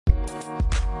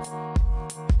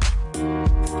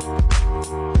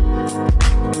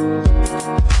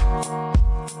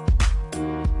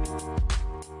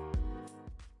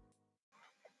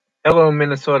Hello,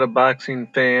 Minnesota boxing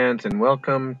fans, and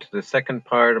welcome to the second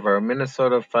part of our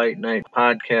Minnesota Fight Night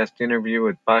podcast interview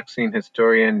with boxing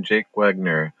historian Jake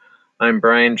Wegner. I'm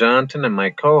Brian Johnson, and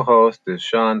my co-host is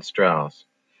Sean Strauss.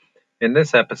 In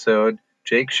this episode,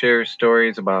 Jake shares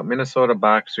stories about Minnesota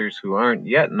boxers who aren't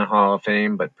yet in the Hall of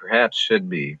Fame, but perhaps should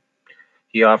be.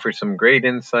 He offers some great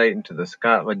insight into the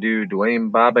Scott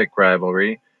Ledoux-Dwayne Bobbick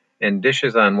rivalry, and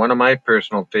dishes on one of my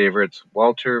personal favorites,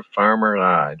 Walter Farmer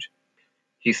Lodge.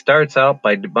 He starts out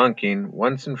by debunking,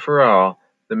 once and for all,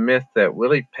 the myth that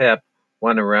Willie Pep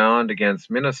won a round against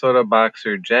Minnesota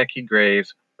boxer Jackie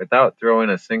Graves without throwing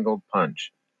a single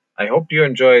punch. I hope you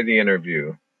enjoy the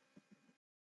interview.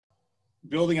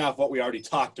 Building off what we already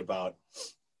talked about.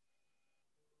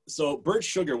 So Bert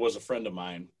Sugar was a friend of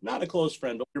mine, not a close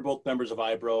friend, but we were both members of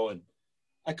IBRO, and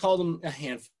I called him a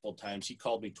handful of times. He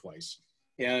called me twice.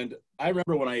 And I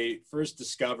remember when I first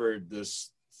discovered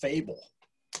this fable,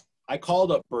 I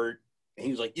called up Bert, and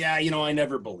he was like, yeah, I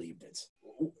never believed it.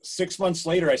 6 months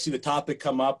later, I see the topic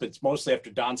come up. It's mostly after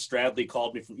Don Stradley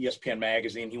called me from ESPN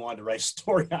Magazine. He wanted to write a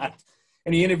story on it.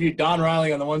 And he interviewed Don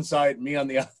Riley on the one side, me on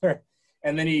the other.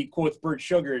 And then he quotes Bert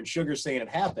Sugar, and Sugar saying it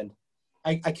happened.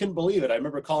 I couldn't believe it. I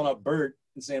remember calling up Bert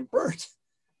and saying, Bert.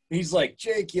 He's like,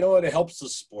 Jake, you know what? It helps the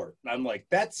sport. And I'm like,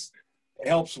 it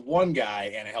helps one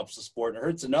guy, and it helps the sport. And it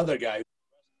hurts another guy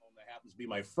that happens to be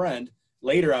my friend.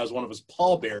 Later, I was one of his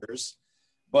pallbearers,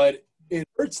 but it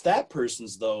hurts that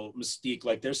person's, though, mystique.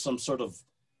 Like there's some sort of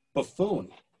buffoon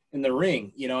in the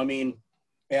ring,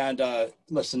 And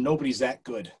listen, nobody's that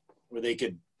good where they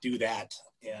could do that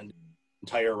and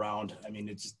entire round.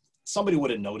 Somebody would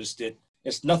have noticed it.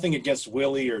 It's nothing against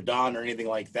Willie or Don or anything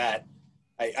like that.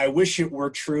 I wish it were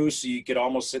true so you could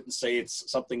almost sit and say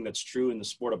it's something that's true in the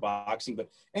sport of boxing. But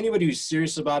anybody who's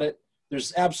serious about it,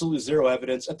 there's absolutely zero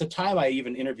evidence. At the time, I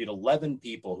even interviewed 11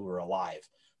 people who were alive,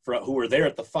 who were there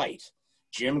at the fight.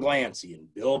 Jim Glancy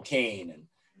and Bill Kane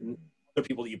and other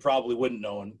people that you probably wouldn't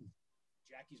know, and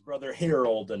Jackie's brother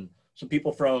Harold, and some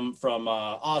people from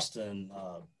Austin,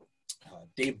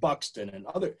 Dave Buxton, and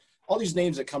all these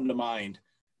names that come to mind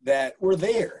that were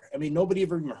there. Nobody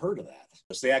ever even heard of that.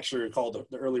 They actually recalled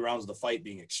the early rounds of the fight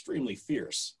being extremely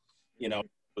fierce. It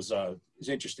was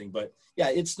interesting. But, yeah,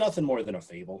 it's nothing more than a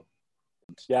fable.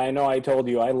 Yeah, I know I told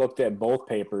you I looked at both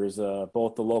papers,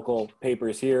 both the local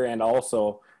papers here and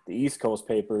also the East Coast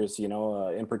papers,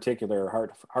 in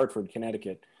particular Hartford,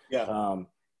 Connecticut. Yeah.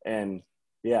 And,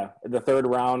 yeah, the third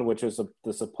round, which was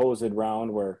the supposed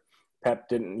round where Pep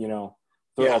didn't,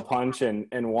 throw a punch and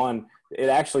won, it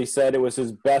actually said it was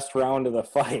his best round of the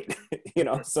fight,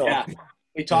 so. Yeah,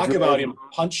 they talk about him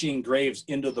punching Graves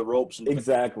into the ropes.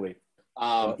 Exactly.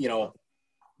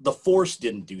 The force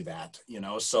didn't do that,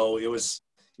 so it was,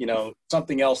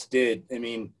 something else did.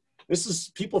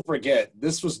 People forget,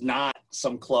 this was not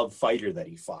some club fighter that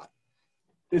he fought.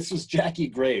 This was Jackie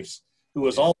Graves, who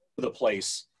was all over the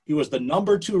place. He was the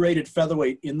number 2 rated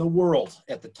featherweight in the world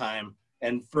at the time,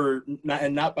 and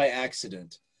not by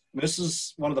accident. This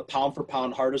is one of the pound for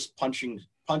pound hardest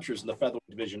punchers in the featherweight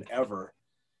division ever.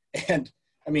 And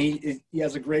he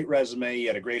has a great resume. He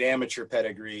had a great amateur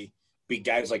pedigree. Beat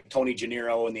guys like Tony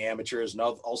Gennaro in the amateurs and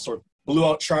all sorts. Blew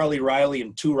out Charlie Riley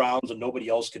in 2 rounds, and nobody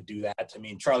else could do that.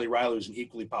 Charlie Riley was an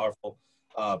equally powerful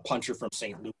puncher from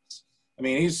St.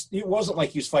 Louis. He wasn't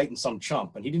like he was fighting some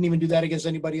chump, and he didn't even do that against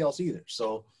anybody else either.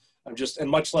 So and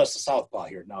much less the southpaw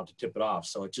here now to tip it off.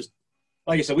 So it just,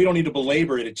 like I said, we don't need to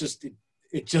belabor it. It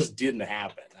just didn't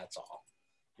happen. That's all.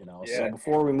 Yeah. So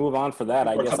before we move on for that,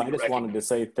 I guess I just wanted to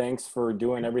say thanks for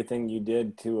doing everything you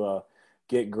did to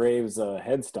get Graves a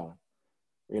headstone.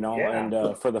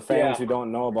 And for the fans who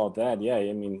don't know about that,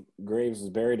 Graves was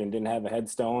buried and didn't have a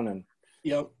headstone. And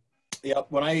Yep.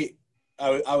 When I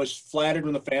was flattered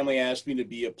when the family asked me to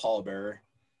be a pallbearer,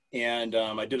 and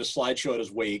I did a slideshow at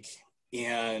his wake,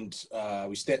 and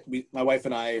my wife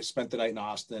and I spent the night in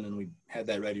Austin, and we had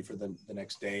that ready for the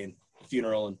next day and the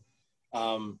funeral.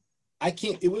 And I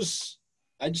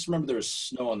just remember there was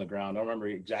snow on the ground. I don't remember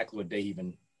exactly what day he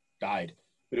even died,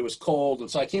 but it was cold. And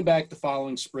so I came back the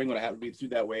following spring when I happened to be through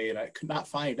that way, and I could not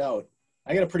find out.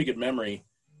 I got a pretty good memory.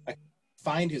 I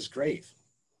find his grave,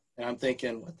 and I'm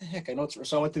thinking, what the heck? I know it's,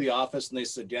 so I went to the office, and they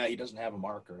said, yeah, he doesn't have a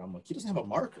marker. And I'm like, he doesn't have a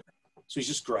marker? So he's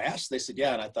just grass? They said,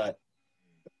 yeah. And I thought,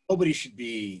 nobody should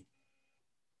be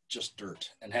just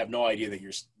dirt and have no idea that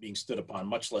you're being stood upon,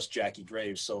 much less Jackie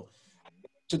Graves. So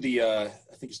to the, I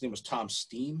think his name was Tom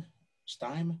Steim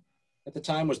at the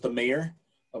time, was the mayor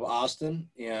of Austin,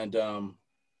 and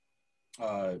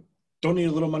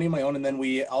donated a little money of my own. And then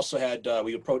we also had,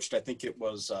 we approached, I think it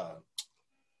was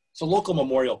It's a local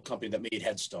memorial company that made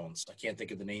headstones. I can't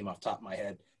think of the name off the top of my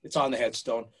head. It's on the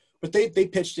headstone. But they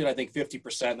pitched in, I think,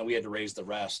 50%, and then we had to raise the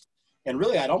rest. And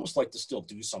really, I'd almost like to still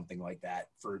do something like that.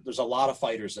 There's a lot of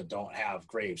fighters that don't have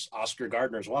graves. Oscar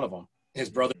Gardner is one of them. His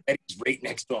brother Eddie's right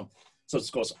next to him. So it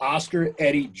goes Oscar,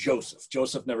 Eddie, Joseph.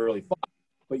 Joseph never really fought.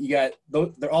 But you got,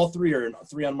 they're all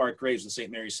three unmarked graves in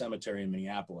St. Mary's Cemetery in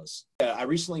Minneapolis. I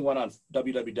recently went on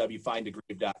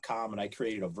www.findagrave.com, and I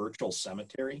created a virtual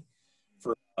cemetery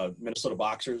for Minnesota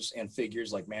boxers and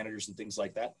figures like managers and things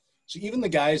like that. So even the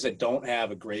guys that don't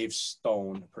have a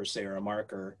gravestone per se or a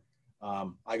marker,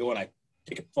 I go and I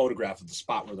take a photograph of the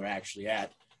spot where they're actually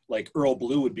at. Like Earl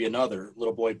Blue would be another,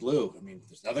 Little Boy Blue. I mean,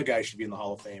 there's another guy who should be in the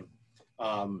Hall of Fame.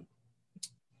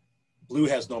 Blue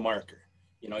has no marker.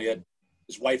 You know,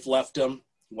 his wife left him.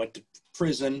 He went to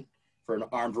prison for an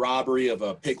armed robbery of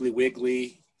a Piggly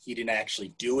Wiggly. He didn't actually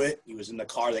do it. He was in the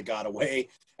car that got away.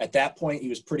 At that point, he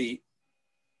was pretty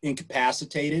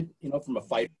incapacitated, you know, from a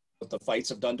fight, what the fights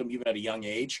have done to him, even at a young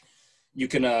age. You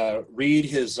can read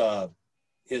his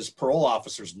parole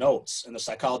officer's notes and the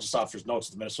psychologist officer's notes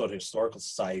of the Minnesota Historical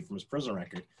Society from his prison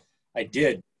record. I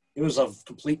did. It was of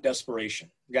complete desperation.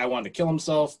 The guy wanted to kill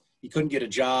himself. He couldn't get a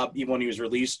job. Even when he was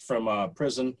released from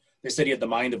prison, they said he had the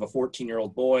mind of a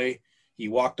 14-year-old boy. He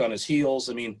walked on his heels.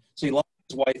 I mean, so he lost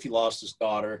his wife. He lost his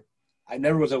daughter. I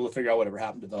never was able to figure out whatever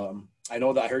happened to them. I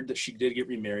know that I heard that she did get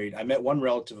remarried. I met one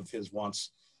relative of his once,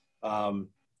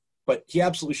 but he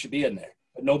absolutely should be in there.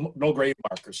 No grave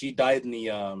markers. He died in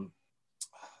the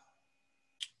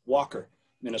Walker,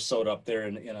 Minnesota, up there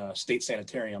in a state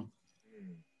sanitarium.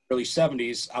 Early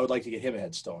 70s, I would like to get him a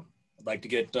headstone. I'd like to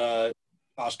get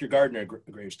Oscar Gardner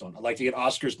a gravestone. I'd like to get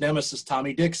Oscar's nemesis,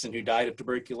 Tommy Dixon, who died of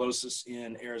tuberculosis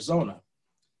in Arizona.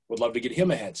 Would love to get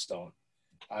him a headstone.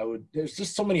 There's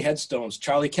just so many headstones.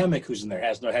 Charlie Kemick, who's in there,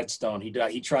 has no headstone.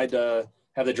 He tried to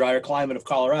have the drier climate of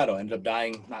Colorado, ended up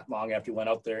dying not long after he went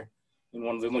out there, and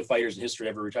one of the only fighters in history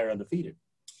ever retired undefeated.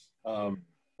 No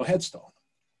headstone.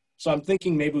 So I'm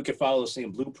thinking maybe we could follow the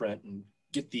same blueprint and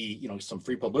get some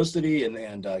free publicity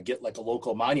and get like a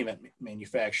local monument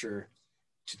manufacturer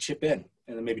to chip in,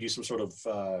 and then maybe do some sort of,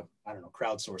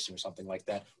 crowdsourcing or something like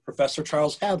that. Professor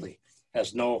Charles Hadley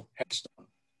has no headstone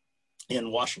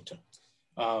in Washington.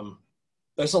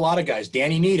 There's a lot of guys.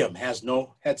 Danny Needham has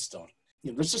no headstone.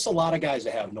 There's just a lot of guys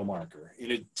that have no marker.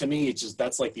 To me,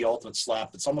 that's like the ultimate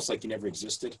slap. It's almost like you never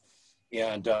existed.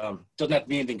 And doesn't have to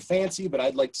be anything fancy, but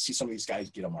I'd like to see some of these guys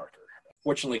get a marker.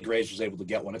 Fortunately, Graves was able to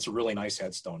get one. It's a really nice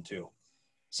headstone, too.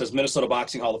 It says Minnesota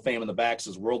Boxing Hall of Fame in the back. It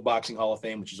says World Boxing Hall of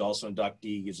Fame, which is also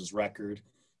inductee, gives his record.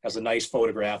 Has a nice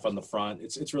photograph on the front.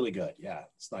 It's really good. Yeah,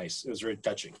 it's nice. It was very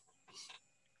touching.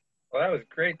 Well, that was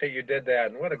great that you did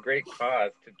that, and what a great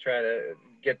cause to try to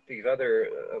get these other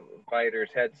fighters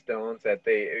headstones, that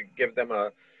they give them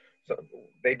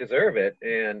they deserve it,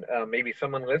 and maybe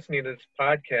someone listening to this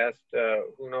podcast,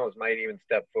 who knows, might even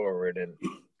step forward and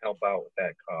help out with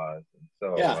that cause.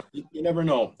 So yeah, you never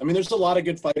know. I mean, there's a lot of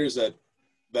good fighters that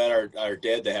are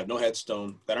dead, that have no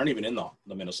headstone, that aren't even in the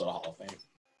Minnesota Hall of Fame.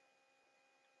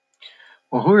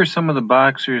 Well, who are some of the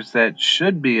boxers that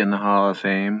should be in the Hall of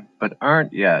Fame but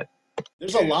aren't yet?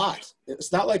 There's a lot.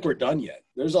 It's not like we're done yet.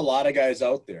 There's a lot of guys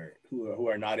out there who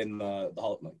are not in the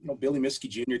Hall of Fame. Billy Miskey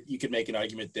Jr., you could make an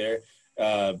argument there.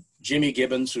 Jimmy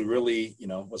Gibbons, who really,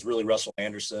 was really Russell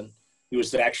Anderson. He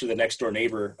was actually the next door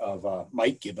neighbor of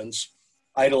Mike Gibbons.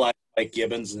 Idolized Mike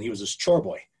Gibbons, and he was his chore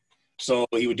boy. So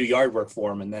he would do yard work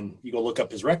for him. And then you go look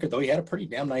up his record, though. He had a pretty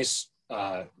damn nice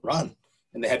run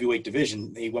in the heavyweight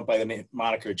division. He went by the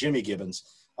moniker Jimmy Gibbons.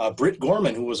 Britt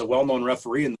Gorman, who was a well-known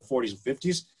referee in the 40s and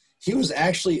 50s, he was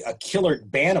actually a killer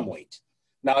bantamweight.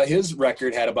 Now, his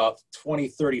record had about 20,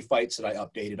 30 fights that I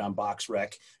updated on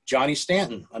BoxRec. Johnny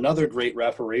Stanton, another great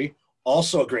referee,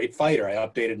 also a great fighter. I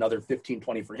updated another 15,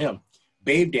 20 for him.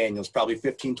 Babe Daniels, probably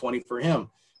 15, 20 for him.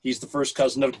 He's the first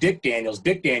cousin of Dick Daniels.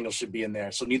 Dick Daniels should be in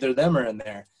there, so neither of them are in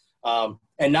there.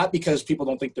 And not because people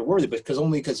don't think they're worthy, but because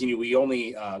we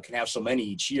only can have so many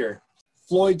each year.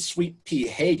 Floyd Sweet Pea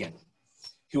Hagen,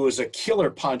 who was a killer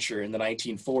puncher in the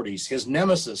 1940s. His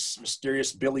nemesis,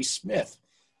 mysterious Billy Smith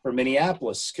from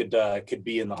Minneapolis, could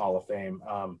be in the Hall of Fame.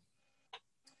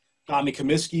 Tommy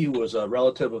Comiskey, who was a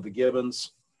relative of the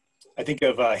Gibbons. I think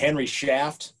of Henry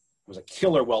Shaft, who was a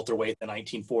killer welterweight in the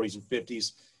 1940s and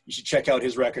 50s. You should check out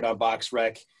his record on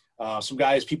BoxRec. Some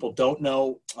guys people don't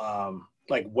know,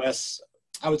 like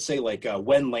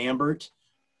Wen Lambert,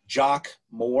 Jock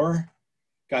Moore,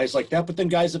 guys like that. But then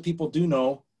guys that people do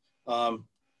know,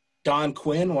 Don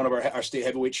Quinn, one of our state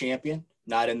heavyweight champion,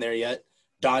 not in there yet.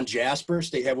 Don Jasper,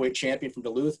 state heavyweight champion from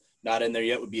Duluth, not in there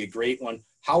yet, would be a great one.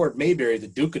 Howard Mayberry, the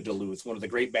Duke of Duluth, one of the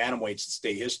great bantamweights in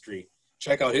state history.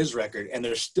 check out his record, and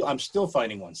I'm still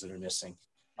finding ones that are missing.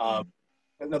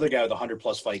 Another guy with a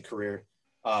 100-plus fight career,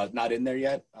 not in there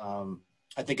yet.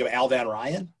 I think of Al Van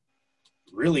Ryan,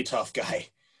 really tough guy,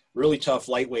 really tough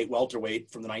lightweight, welterweight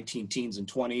from the 19 teens and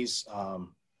 20s.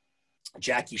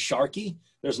 Jackie Sharkey,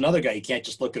 there's another guy. You can't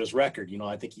just look at his record. You know,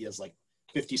 I think he has like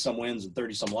 50-some wins and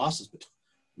 30-some losses. But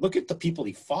look at the people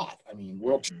he fought. I mean,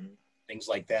 world things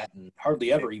like that, and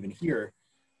hardly ever even hear.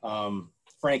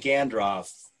 Frank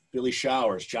Androff, Billy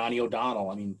Showers, Johnny O'Donnell.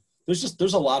 I mean,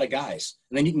 there's a lot of guys.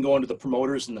 And then you can go into the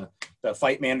promoters and the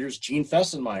fight managers. Gene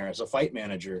Fessenmeyer as a fight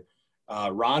manager.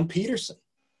 Ron Peterson,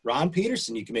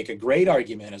 you can make a great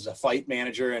argument as a fight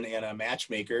manager and a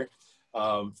matchmaker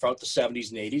throughout the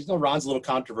 70s and 80s. No, Ron's a little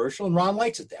controversial, and Ron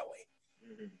likes it that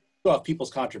way. So have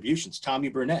people's contributions. Tommy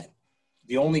Burnett,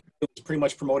 the only guy who was pretty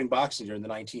much promoting boxing during the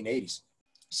 1980s.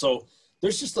 So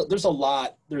there's a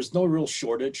lot. There's no real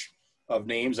shortage of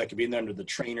names that could be in there under the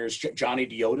trainers. Johnny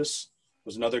Diotis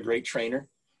was another great trainer.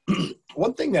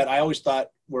 One thing that I always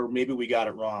thought where maybe we got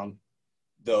it wrong,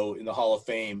 though, in the Hall of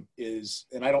Fame is,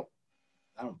 and I don't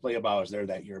play about I was there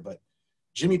that year, but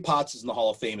Jimmy Potts is in the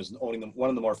Hall of Fame as owning one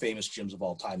of the more famous gyms of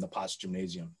all time, the Potts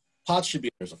Gymnasium. Potts should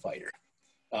be there as a fighter.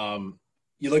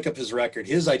 You look up his record.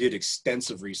 I did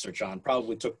extensive research on.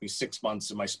 Probably took me 6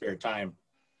 months in my spare time.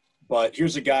 But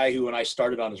here's a guy who, when I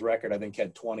started on his record, I think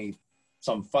had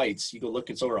 20-some fights. You go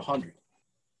look, it's over 100.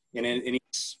 And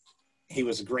he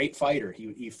was a great fighter.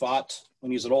 He fought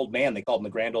when he was an old man. They called him the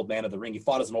grand old man of the ring. He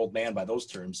fought as an old man by those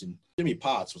terms. And Jimmy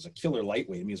Potts was a killer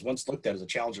lightweight. I mean, he was once looked at as a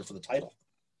challenger for the title.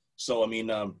 So, I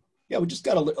mean, we just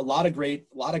got a lot of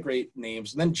great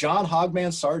names. And then John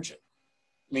Hogman Sargent.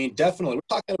 I mean, definitely,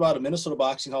 we're talking about a Minnesota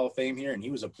Boxing Hall of Fame here, and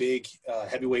he was a big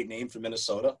heavyweight name for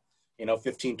Minnesota,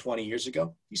 15, 20 years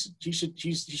ago. He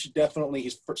should definitely,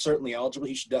 he's certainly eligible.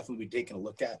 He should definitely be taken a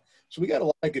look at. So we got a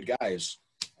lot of good guys.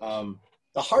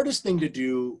 The hardest thing to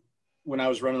do when I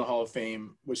was running the Hall of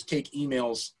Fame was take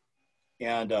emails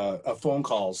and phone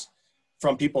calls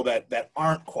from people that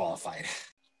aren't qualified.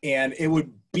 And it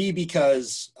would be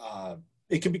because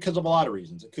it could be because of a lot of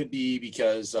reasons. It could be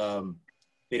because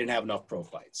they didn't have enough pro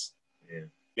fights. Yeah.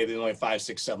 Maybe they only had 5,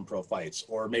 6, 7 pro fights,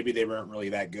 or maybe they weren't really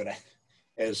that good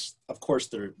as, of course,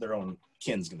 their own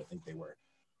kin's going to think they were.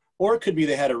 Or it could be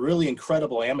they had a really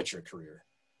incredible amateur career,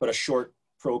 but a short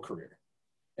pro career.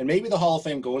 And maybe the Hall of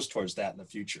Fame goes towards that in the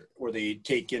future, where they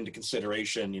take into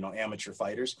consideration, amateur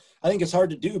fighters. I think it's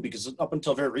hard to do because up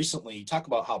until very recently, you talk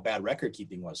about how bad record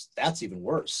keeping was. That's even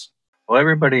worse. Well,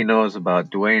 everybody knows about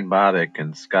Dwayne Boddick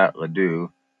and Scott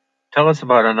Ledoux. Tell us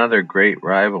about another great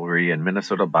rivalry in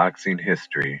Minnesota boxing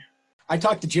history. I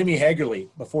talked to Jimmy Hagerly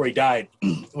before he died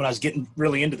when I was getting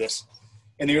really into this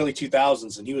in the early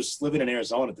 2000s, and he was living in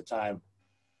Arizona at the time.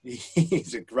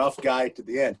 He's a rough guy to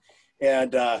the end.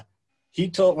 And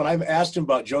when I asked him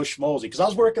about Joe Schmolzy, because I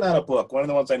was working on a book, one of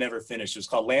the ones I never finished, it was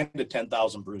called Land of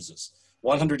 10,000 Bruises,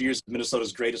 100 Years of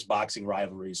Minnesota's Greatest Boxing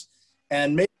Rivalries.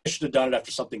 And maybe I should have done it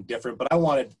after something different, but I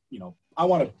wanted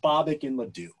Boddick and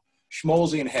Ledoux,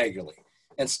 Schmolzy and Hagerly,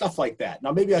 and stuff like that.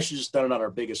 Now, maybe I should have just done it on our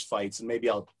biggest fights, and maybe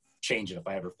I'll change it if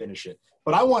I ever finish it.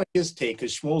 But I wanted his take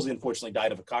because Schmolzy unfortunately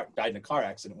died in a car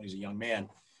accident when he was a young man,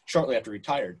 shortly after he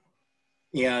retired.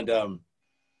 And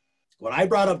when I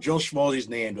brought up Joe Schmolzy's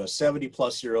name to a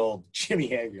 70-plus-year-old Jimmy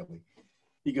Hagerly,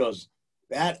 he goes,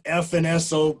 "That effing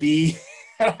SOB."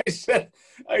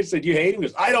 I said, "You hate him?" He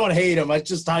goes, "I don't hate him. That's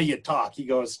just how you talk." He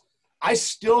goes, "I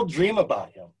still dream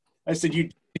about him." I said, "You?"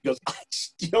 He goes, "I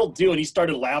still do." And he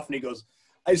started laughing. He goes,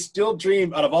 "I still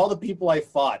dream. Out of all the people I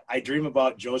fought, I dream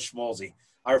about Joe Schmolzy.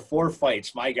 Our 4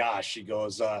 fights, my gosh." He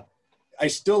goes, "I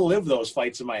still live those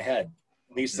fights in my head."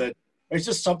 And he said, "It's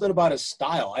just something about his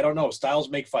style. I don't know. Styles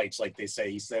make fights, like they say."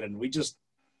 He said, and we just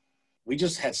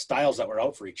had styles that were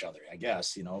out for each other, I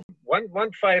guess,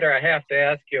 One fighter I have to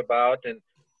ask you about, and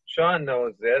Sean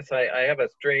knows this. I have a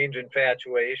strange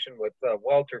infatuation with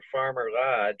Walter Farmer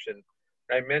Lodge, and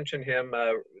I mentioned him,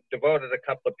 devoted a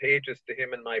couple of pages to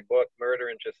him in my book, Murder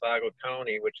in Chisago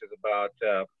County, which is about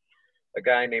a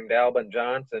guy named Alvin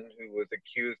Johnson, who was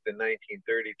accused in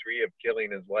 1933 of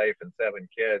killing his wife and 7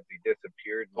 kids. He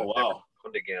disappeared and was never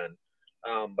found again.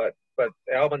 But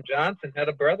Alvin Johnson had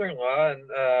a brother-in-law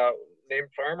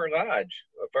named Farmer Lodge.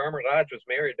 Farmer Lodge was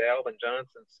married to Alvin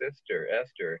Johnson's sister,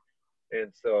 Esther.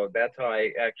 And so that's how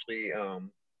I actually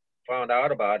found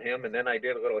out about him. And then I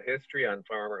did a little history on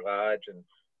Farmer Lodge, and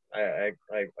I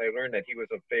learned that he was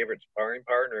a favorite sparring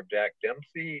partner of Jack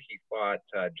Dempsey. He fought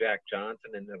Jack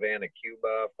Johnson in Havana,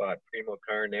 Cuba, fought Primo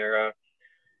Carnera.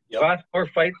 Yep. Fought more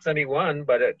fights than he won,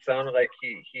 but it sounded like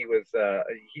he was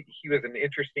an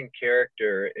interesting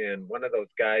character, and one of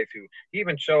those guys who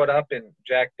even showed up in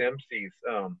Jack Dempsey's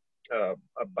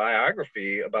a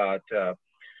biography about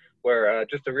where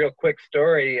just a real quick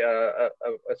story. A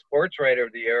sports writer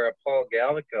of the era, Paul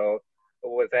Gallico,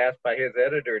 was asked by his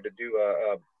editor to do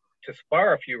to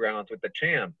spar a few rounds with the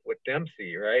champ, with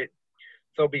Dempsey, right?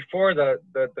 So before the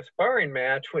sparring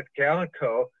match with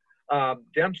Gallico,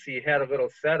 Dempsey had a little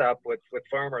setup with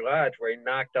Farmer Lodge where he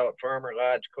knocked out Farmer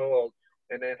Lodge cold,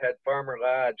 and then had Farmer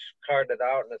Lodge carted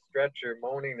out in a stretcher,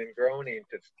 moaning and groaning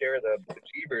to scare the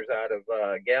jeebers out of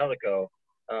Gallico.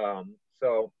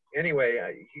 So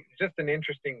anyway, he's just an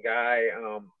interesting guy.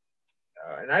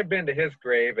 And I've been to his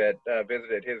grave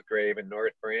visited his grave in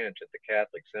North Branch at the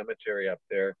Catholic Cemetery up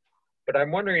there. But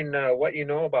I'm wondering what you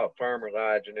know about Farmer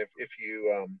Lodge, and if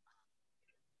you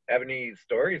have any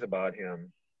stories about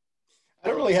him. I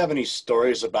don't really have any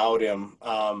stories about him,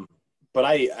 but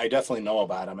I definitely know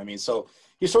about him. I mean, so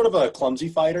he's sort of a clumsy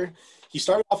fighter. He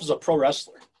started off as a pro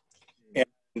wrestler.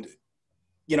 And,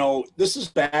 you know, this is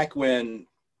back when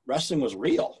wrestling was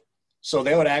real. So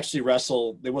they would actually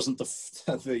wrestle. There wasn't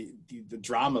the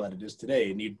drama that it is today.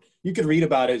 And you could read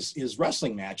about his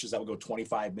wrestling matches that would go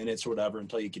 25 minutes or whatever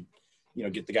until you could, you know,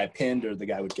 get the guy pinned or the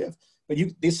guy would give. But he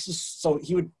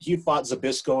fought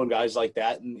Zbyszko and guys like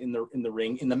that in the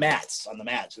ring, on the mats,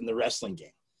 in the wrestling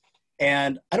game.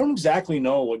 And I don't exactly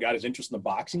know what got his interest in the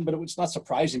boxing, but it's not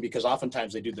surprising because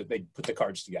oftentimes they put the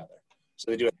cards together.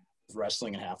 So they do it with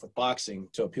wrestling and half with boxing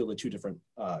to appeal to two different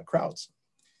crowds.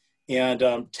 And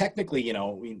technically, you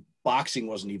know, I mean, boxing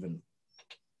wasn't even,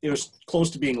 it was close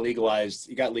to being legalized.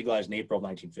 It got legalized in April of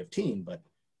 1915, but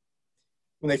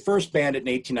when they first banned it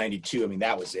in 1892, I mean,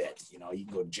 that was it. You know, you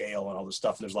can go to jail and all this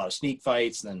stuff, and there's a lot of sneak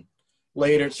fights. And then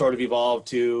later it sort of evolved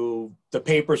to the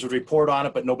papers would report on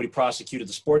it, but nobody prosecuted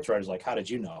the sports writers. Like, how did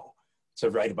you know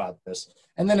to write about this?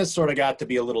 And then it sort of got to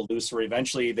be a little looser.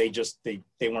 Eventually, they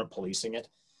weren't policing it.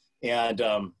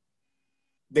 And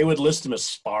they would list them as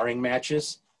sparring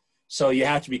matches. So you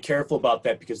have to be careful about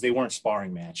that because they weren't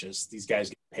sparring matches. These guys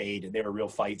get paid, and they were real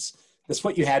fights. That's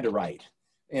what you had to write.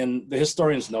 And the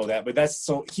historians know that, but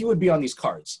so he would be on these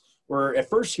cards where at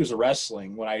first he was a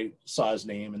wrestling when I saw his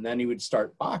name, and then he would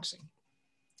start boxing.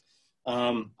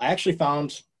 I actually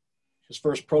found his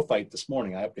first pro fight this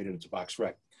morning. I updated it to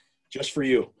BoxRec just for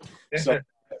you. So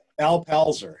Al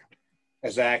Palzer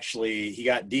he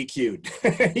got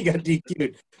DQ'd. He got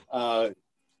DQ'd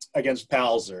against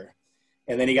Palzer.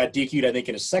 And then he got DQ'd, I think,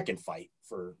 in his second fight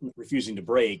for refusing to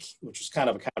break, which was kind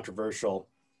of a controversial.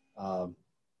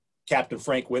 Captain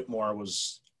Frank Whitmore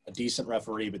was a decent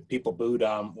referee, but people booed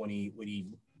him when he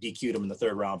DQ'd him in the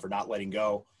third round for not letting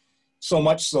go. So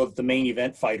much so that the main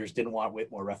event fighters didn't want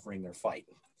Whitmore refereeing their fight.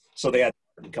 So they had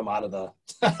to come out of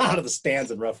the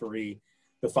stands and referee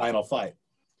the final fight.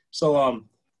 So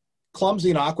clumsy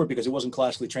and awkward because he wasn't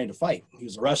classically trained to fight. He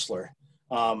was a wrestler.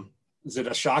 Is it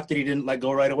a shock that he didn't let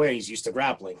go right away? He's used to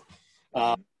grappling.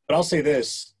 But I'll say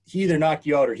this, he either knocked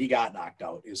you out or he got knocked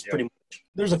out. Is pretty much.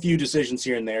 There's a few decisions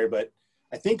here and there, but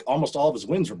I think almost all of his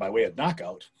wins were by way of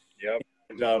knockout. Yep.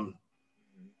 And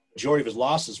majority of his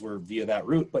losses were via that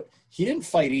route, but he didn't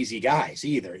fight easy guys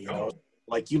either. You know,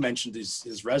 like you mentioned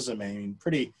his resume, I mean,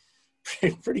 pretty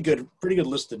good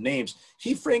list of names.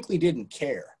 He frankly didn't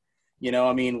care. You know,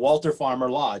 I mean, Walter Farmer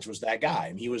Lodge was that guy. I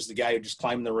mean, he was the guy who just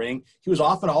climbed the ring. He was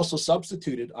often also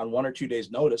substituted on 1 or 2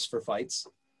 days' notice for fights.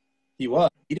 He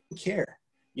didn't care.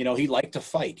 You know, he liked to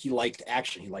fight. He liked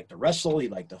action. He liked to wrestle. He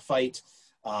liked to fight.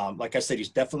 Like I said,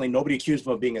 nobody accused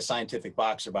him of being a scientific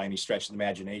boxer by any stretch of the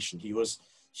imagination. He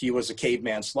was a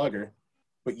caveman slugger,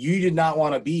 but you did not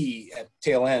want to be at the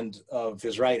tail end of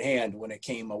his right hand when it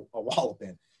came a wallop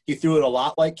in. He threw it a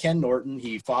lot like Ken Norton.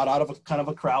 He fought out of a kind of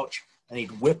a crouch, and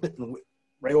he'd whip it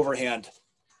right overhand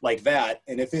like that.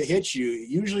 And if it hits you, it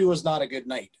usually was not a good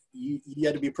night. You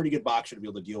had to be a pretty good boxer to be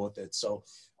able to deal with it. So,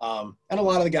 and a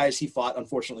lot of the guys he fought,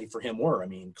 unfortunately for him,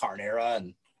 Carnera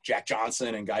and Jack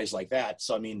Johnson and guys like that.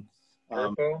 So, I mean,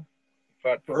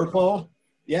 Burpo,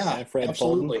 yeah, Fred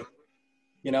absolutely. Fulton.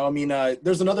 You know, I mean,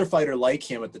 there's another fighter like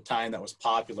him at the time that was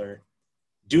popular,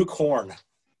 Duke Horn.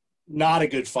 Not a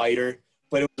good fighter,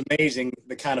 but it was amazing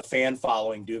the kind of fan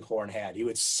following Duke Horn had. He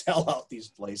would sell out these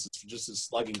places for just his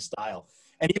slugging style.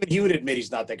 And even he would admit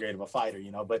he's not that great of a fighter,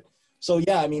 you know. But so,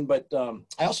 yeah, I mean, but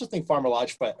I also think Farmer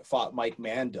Lodge fought Mike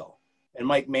Mandel. And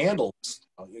Mike Mandel,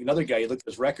 another guy, you look at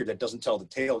his record that doesn't tell the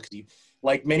tale because he,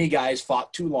 like many guys,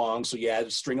 fought too long. So he had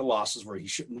a string of losses where he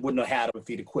wouldn't have had him if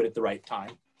he'd have quit at the right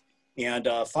time. And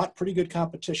fought pretty good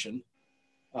competition.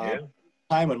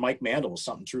 Time when Mike Mandel was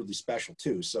something truly special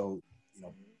too. So, you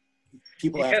know,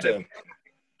 people have to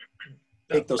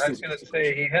take those things. I was going to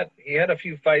say he had a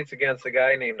few fights against a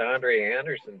guy named Andre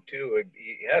Anderson too.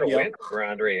 He had a win for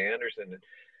Andre Anderson.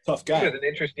 Tough guy. He was an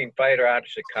interesting fighter out of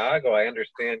Chicago. I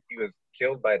understand he was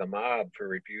killed by the mob for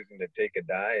refusing to take a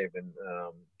dive in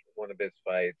one of his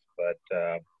fights. But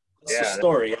that's the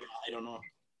story. I don't know.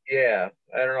 Yeah,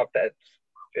 I don't know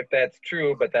if that's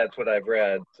true, but that's what I've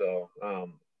read. So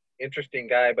interesting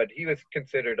guy, but he was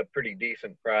considered a pretty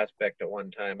decent prospect at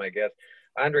one time, I guess.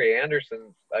 Andre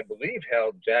Anderson, I believe,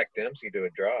 held Jack Dempsey to a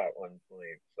draw at one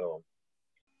point. So,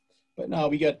 but no,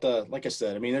 we got like I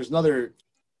said. I mean, there's another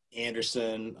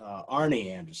Anderson.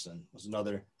 Arnie Anderson was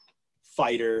another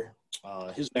fighter.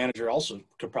 His manager also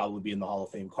could probably be in the Hall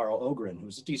of Fame. Carl Ogren, who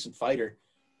was a decent fighter,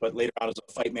 but later on as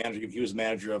a fight manager, he was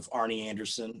manager of Arnie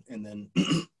Anderson, and then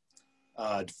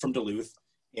from Duluth,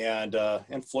 and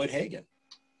Floyd Hagen.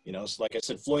 You know, so like I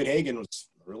said, Floyd Hagen was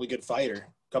a really good fighter,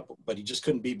 but he just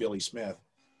couldn't beat Billy Smith.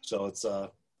 So it's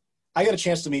I got a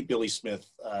chance to meet Billy Smith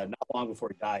not long before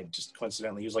he died, just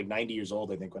coincidentally. He was like 90 years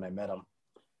old, I think, when I met him.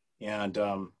 And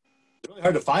it's really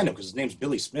hard to find him because his name's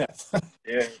Billy Smith.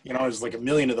 Yeah. You know, there's like a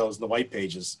million of those in the white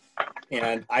pages.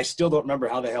 And I still don't remember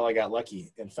how the hell I got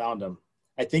lucky and found him.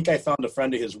 I think I found a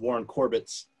friend of his, Warren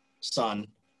Corbett's son,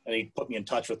 and he put me in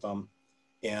touch with him.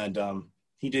 And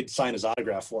he did sign his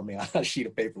autograph for me on a sheet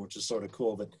of paper, which is sort of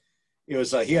cool. But it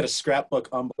was he had a scrapbook,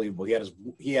 unbelievable. He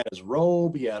had his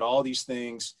robe. He had all these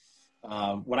things.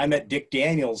 When I met Dick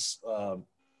Daniels'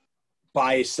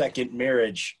 by second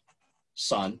marriage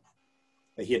son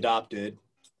that he adopted,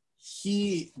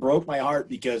 he broke my heart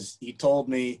because he told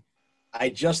me, I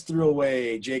just threw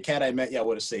away, Jake, had I met you, I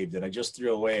would have saved it. I just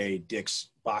threw away Dick's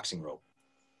boxing robe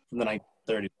from the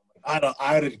 1930s.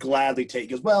 I would have gladly taken it.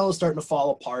 He goes, well, it's starting to fall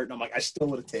apart. And I'm like, I still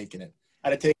would have taken it.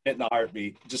 I'd have taken it in a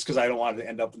heartbeat just because I don't want it to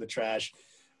end up in the trash.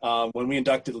 When we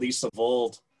inducted Lisa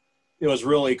Vold, it was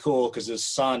really cool because his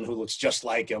son, who looks just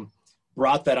like him,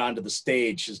 brought that onto the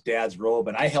stage, his dad's robe,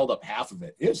 and I held up half of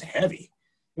it. It was heavy.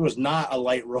 It was not a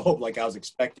light robe like I was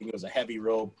expecting. It was a heavy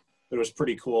robe, but it was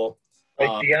pretty cool. Like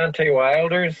Deontay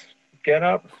Wilder's get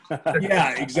up?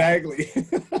 Yeah, exactly.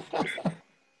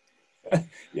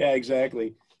 Yeah,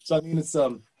 exactly. So, I mean, it's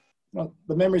the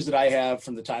memories that I have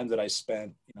from the time that I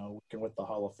spent, working with the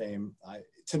Hall of Fame,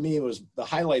 to me, it was the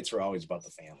highlights were always about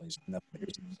the families and the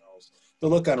players themselves. The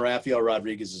look on Rafael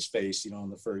Rodriguez's face, in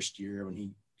the first year when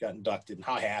he got inducted and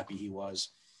how happy he was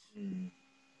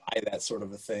by that sort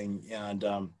of a thing. And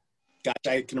gosh,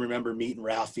 I can remember meeting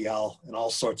Rafael in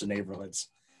all sorts of neighborhoods,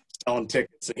 selling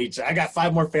tickets. And he'd say, I got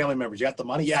 5 more family members. You got the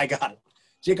money? Yeah, I got it.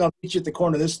 Jake, I'll meet you at the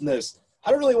corner of this and this. I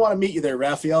don't really want to meet you there,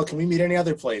 Rafael. Can we meet any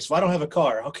other place? Well, I don't have a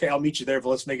car. Okay, I'll meet you there, but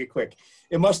let's make it quick.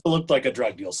 It must have looked like a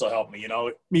drug deal, so help me.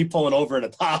 Me pulling over in a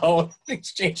Tahoe,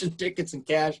 exchanging tickets and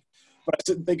cash. But I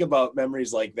sit and think about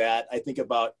memories like that. I think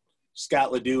about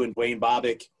Scott Ledoux and Dwayne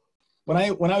Bobbick. When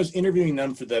I was interviewing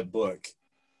them for that book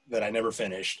that I never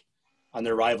finished on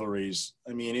their rivalries,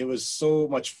 I mean, it was so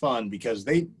much fun because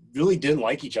they really didn't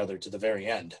like each other to the very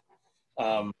end.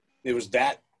 It was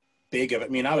that big of it. I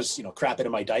mean, I was, crapping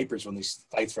in my diapers when these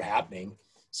fights were happening,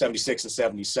 76 and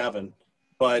 77.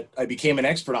 But I became an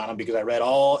expert on them because I read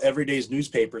all every day's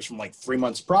newspapers from like 3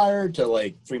 months prior to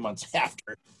like 3 months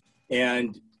after.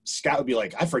 And Scott would be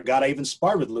like, I forgot I even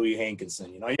sparred with Louis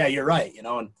Hankinson. Yeah, you're right.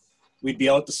 And we'd be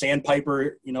out at the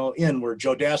Sandpiper, Inn where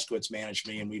Joe Daskowitz managed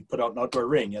me, and we'd put out an outdoor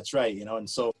ring. That's right. And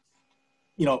so,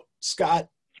 Scott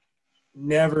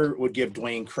never would give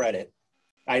Dwayne credit.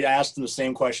 I asked him the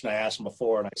same question I asked him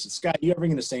before, and I said, Scott, you ever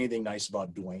going to say anything nice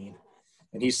about Dwayne?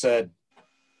 And he said,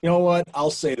 you know what? I'll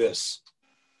say this.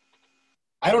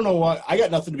 I don't know why. I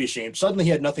got nothing to be ashamed. Suddenly he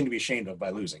had nothing to be ashamed of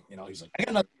by losing. He's like, I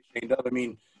got nothing to be ashamed of. I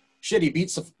mean, shit, he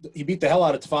beat the hell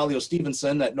out of Tafalio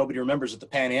Stevenson that nobody remembers at the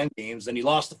Pan Am Games. Then he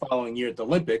lost the following year at the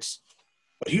Olympics.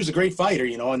 But he was a great fighter,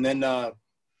 and then,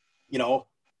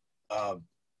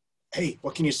 hey,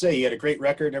 what can you say? He had a great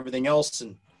record and everything else,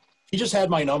 and he just had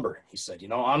my number, he said.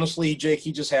 Honestly, Jake,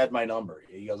 he just had my number.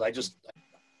 He goes,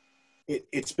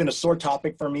 it's been a sore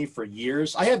topic for me for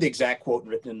years. I have the exact quote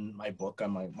written in my book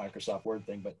on my Microsoft Word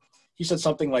thing, but he said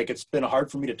something like, it's been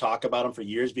hard for me to talk about him for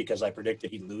years because I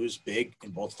predicted he'd lose big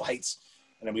in both fights.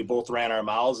 And then we both ran our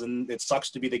mouths, and it sucks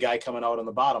to be the guy coming out on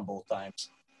the bottom both times.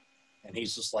 And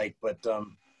he's just like, but,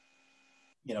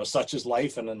 such is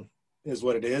life and is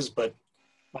what it is. But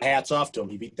my hat's off to him.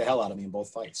 He beat the hell out of me in both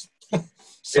fights.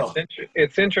 So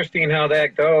it's interesting how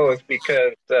that goes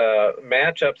because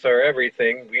matchups are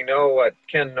everything. We know what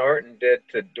Ken Norton did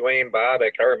to Dwayne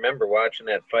Bobbick. I remember watching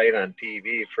that fight on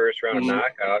TV, first round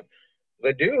knockout.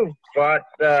 Ledoux fought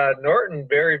Norton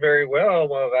very, very well.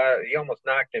 Well, he almost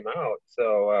knocked him out.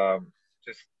 So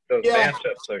just those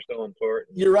matchups are so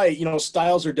important. You're right.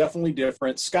 Styles are definitely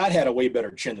different. Scott had a way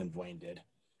better chin than Dwayne did.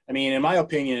 I mean, in my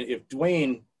opinion, if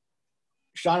Dwayne –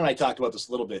 Sean and I talked about this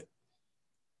a little bit.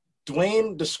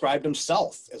 Dwayne described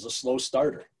himself as a slow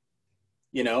starter,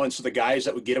 you know, and so the guys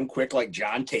that would get him quick, like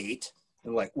John Tate,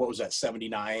 and like, what was that,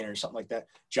 79 or something like that?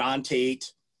 John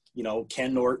Tate, you know,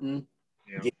 Ken Norton,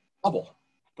 get trouble.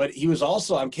 But he was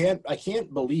also, I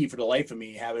can't believe for the life of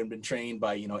me, having been trained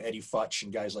by, you know, Eddie Futch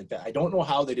and guys like that, I don't know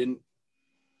how they didn't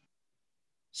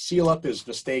seal up his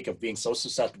mistake of being so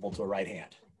susceptible to a right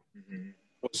hand. Mm-hmm.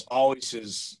 It was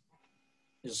always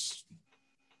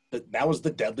that was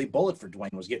the deadly bullet for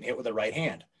Dwayne, was getting hit with a right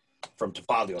hand. From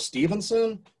Tafalio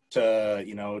Stevenson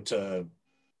to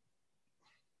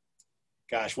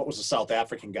gosh, what was the South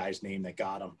African guy's name that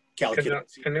got him? Kelly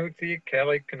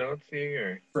Canozzi,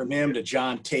 or from him to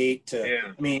John Tate to,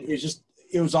 I mean,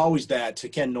 it was always that, to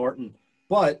Ken Norton.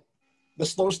 But the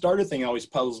slow starter thing always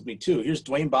puzzles me too. Here's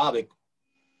Dwayne Bobbitt,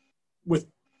 with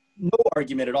no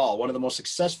argument at all, one of the most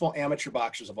successful amateur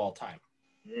boxers of all time.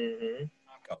 Mm-hmm.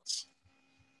 Knockouts.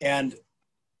 And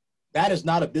that is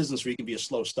not a business where you can be a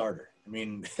slow starter. I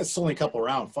mean, it's only a couple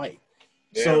round fight.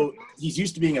 Yeah. So he's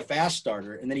used to being a fast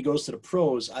starter, and then he goes to the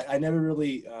pros. I never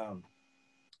really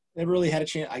had a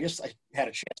chance. I guess I had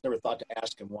a chance. Never thought to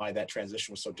ask him why that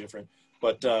transition was so different.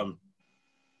 But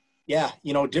yeah,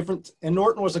 you know, different. And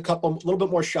Norton was a little bit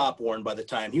more shop worn by the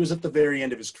time. He was at the very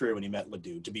end of his career when he met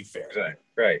Ledoux, to be fair.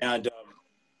 Right. And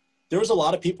there was a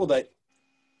lot of people that,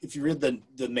 if you read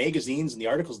the magazines and the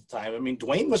articles at the time, I mean,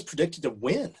 Dwayne was predicted to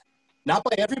win. Not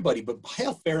by everybody, but by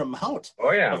a fair amount.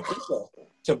 Oh, yeah. Of people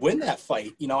to win that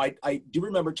fight. You know, I do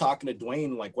remember talking to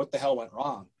Dwayne, like, what the hell went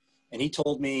wrong? And he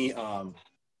told me,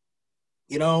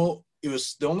 you know, it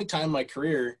was the only time in my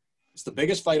career, it's the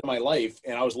biggest fight of my life,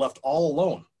 and I was left all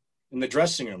alone in the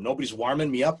dressing room. Nobody's warming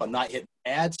me up. I'm not hitting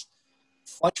ads.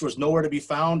 Futch was nowhere to be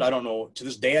found. I don't know. To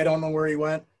this day, I don't know where he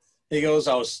went. He goes,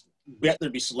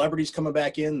 there'd be celebrities coming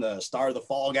back in. The Star of the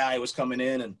Fall guy was coming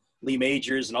in, and Lee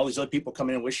Majors and all these other people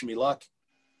coming in wishing me luck.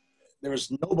 There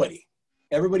was nobody.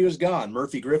 Everybody was gone.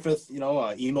 Murphy Griffith, you know,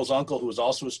 Emil's uncle, who was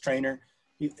also his trainer.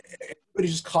 Everybody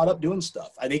just caught up doing stuff.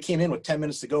 They came in with 10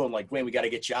 minutes to go. I'm like, Wayne, we got to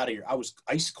get you out of here. I was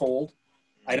ice cold.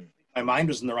 My mind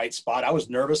was in the right spot. I was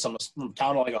nervous. I'm from a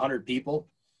town of like 100 people.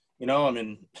 You know, I'm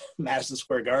in Madison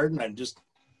Square Garden. I'm just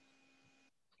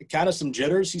kind of some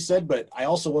jitters, he said, but I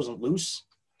also wasn't loose.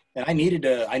 And I needed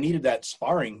that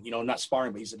sparring, you know, not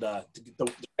sparring, but he said the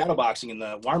shadow boxing and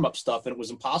the warm-up stuff, and it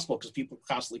was impossible because people were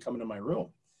constantly coming to my room.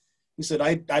 He said,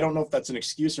 I don't know if that's an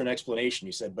excuse or an explanation,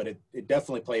 he said, but it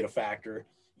definitely played a factor.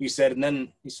 He said, and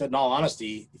then he said, in all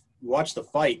honesty, if you watch the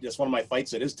fight, that's one of my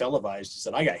fights that is televised. He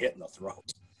said, I got hit in the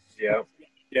throat. Yeah.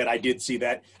 Yeah, I did see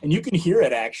that. And you can hear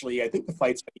it, actually. I think the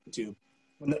fight's on YouTube.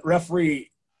 When the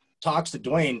referee talks to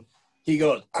Dwayne, he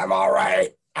goes, I'm all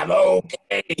right. I'm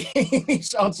okay. He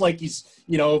sounds like he's,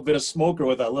 you know, been a smoker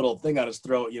with a little thing on his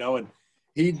throat, you know, and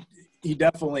he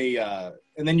definitely,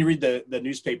 and then you read the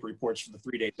newspaper reports for the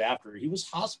 3 days after, he was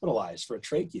hospitalized for a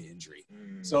trachea injury.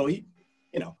 So he,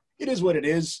 you know, it is what it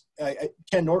is.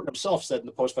 Ken Norton himself said in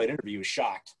the post-fight interview, he was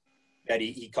shocked that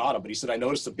he caught him, but he said, I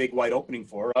noticed a big wide opening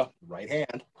for a right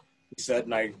hand. He said,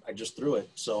 and I just threw it.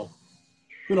 So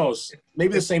who knows?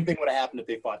 Maybe the same thing would have happened if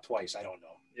they fought twice. I don't know.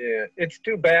 Yeah, it's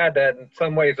too bad that in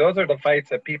some ways those are the fights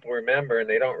that people remember, and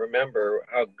they don't remember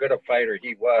how good a fighter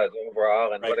he was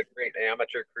overall and what a great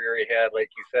amateur career he had. Like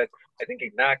you said, I think he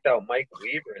knocked out Mike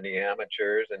Weaver in the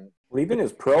amateurs. And well, even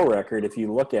his pro record, if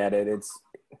you look at it,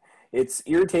 it's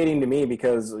irritating to me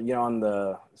because, you know, on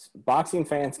the boxing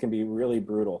fans can be really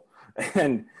brutal.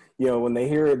 And, you know, when they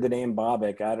hear the name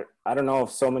Bobbitt, I don't know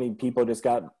if so many people just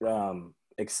got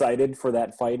excited for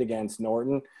that fight against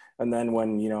Norton. And then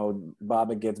when, you know,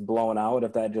 Bobbitt gets blown out,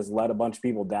 if that just let a bunch of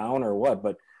people down or what.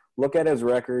 But look at his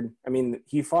record. I mean,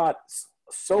 he fought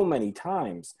so many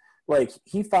times. Like,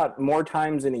 he fought more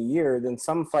times in a year than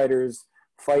some fighters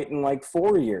fight in like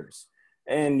 4 years.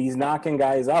 And he's knocking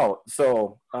guys out.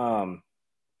 So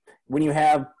when you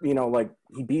have, you know, like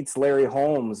he beats Larry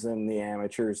Holmes in the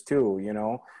amateurs too, you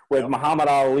know, with Muhammad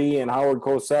Ali and Howard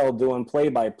Cosell doing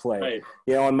play-by-play, right.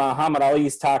 You know, and Muhammad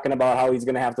Ali's talking about how he's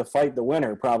going to have to fight the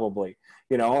winner probably,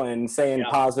 you know, and saying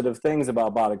positive things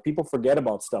about Bobbitt. People forget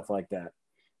about stuff like that.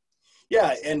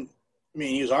 Yeah, and I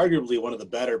mean, he was arguably one of the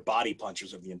better body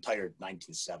punchers of the entire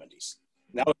 1970s.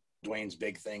 And that was Dwayne's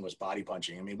big thing, was body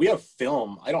punching. I mean, we have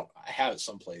film. I have it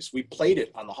someplace. We played it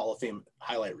on the Hall of Fame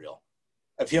highlight reel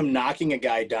of him knocking a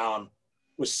guy down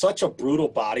with such a brutal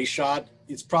body shot.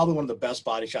 It's probably one of the best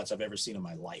body shots I've ever seen in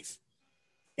my life.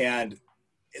 And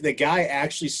the guy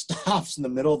actually stops in the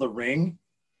middle of the ring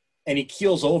and he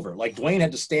keels over. Like, Dwayne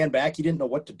had to stand back. He didn't know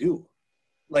what to do.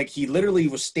 Like, he literally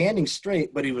was standing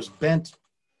straight, but he was bent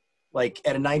like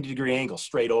at a 90-degree angle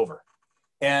straight over.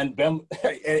 And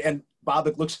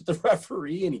Bobbitt looks at the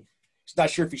referee and He's not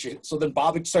sure if he should. So then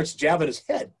Bob starts jabbing his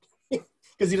head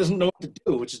because he doesn't know what to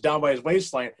do, which is down by his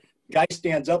waistline. The guy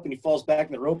stands up and he falls back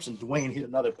in the ropes, and Dwayne hit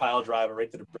another pile driver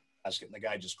right to the basket, and the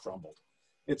guy just crumbled.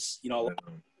 It's, you know,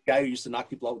 the guy who used to knock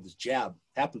people out with his jab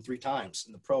happened 3 times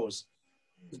in the pros,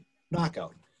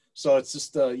 knockout. So it's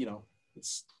just, you know,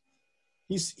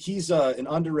 he's an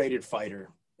underrated fighter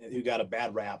who got a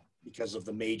bad rap because of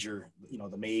the major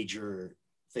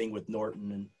thing with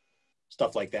Norton and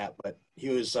stuff like that. But he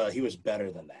was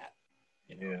better than that.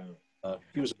 You know?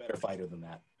 He was a better fighter than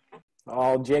that.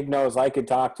 Oh, Jake knows I could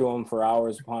talk to him for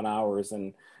hours upon hours,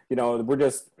 and you know, we're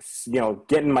just, you know,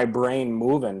 getting my brain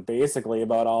moving basically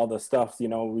about all the stuff, you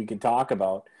know, we could talk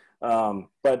about.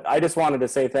 But I just wanted to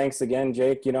say thanks again,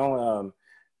 Jake, you know,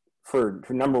 for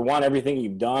number one, everything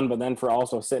you've done, but then for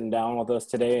also sitting down with us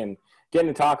today and getting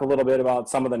to talk a little bit about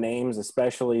some of the names,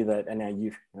 especially that, and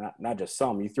you, not just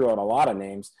some, you threw out a lot of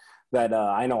names that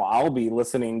I know I'll be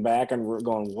listening back and we're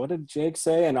going, what did Jake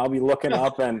say? And I'll be looking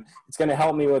up, and it's going to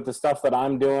help me with the stuff that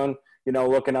I'm doing, you know,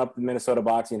 looking up the Minnesota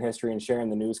boxing history and sharing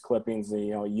the news clippings.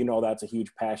 You know, that's a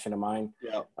huge passion of mine.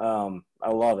 Yeah. I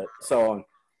love it. So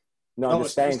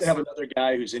just thanks. To have another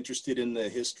guy who's interested in the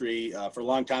history. For a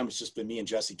long time, it's just been me and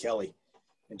Jesse Kelly.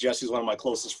 And Jesse's one of my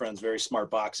closest friends, very smart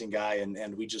boxing guy.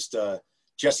 And we just,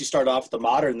 Jesse started off with the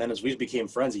modern, and then as we became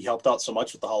friends, he helped out so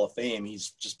much with the Hall of Fame.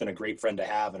 He's just been a great friend to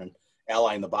have and an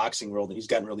ally in the boxing world. And he's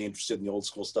gotten really interested in the old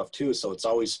school stuff too. So it's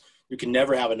always, you can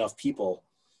never have enough people.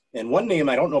 And one name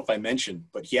I don't know if I mentioned,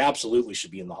 but he absolutely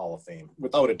should be in the Hall of Fame,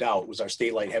 without a doubt, was our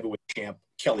state light heavyweight champ,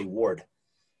 Kelly Ward.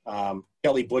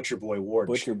 Kelly Butcher Boy Ward.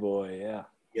 Butcher Boy, yeah.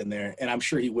 In there. And I'm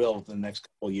sure he will in the next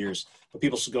couple of years. But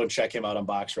people should go and check him out on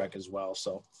BoxRec as well.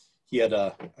 So he had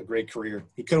a great career.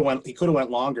 He could have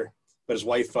went longer, but his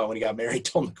wife, when he got married,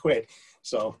 told him to quit.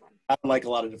 So I don't like a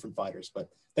lot of different fighters. But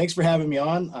thanks for having me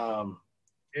on.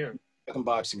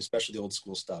 Boxing, especially the old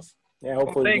school stuff. Yeah,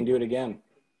 hopefully we can do it again.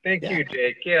 Thank you,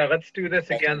 Jake. Yeah, let's do this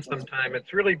again sometime.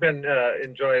 It's really been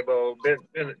enjoyable.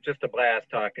 Been just a blast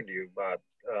talking to you about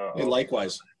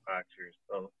likewise. Boxers.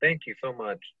 So thank you so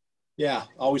much. Yeah,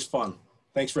 always fun.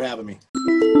 Thanks for having me.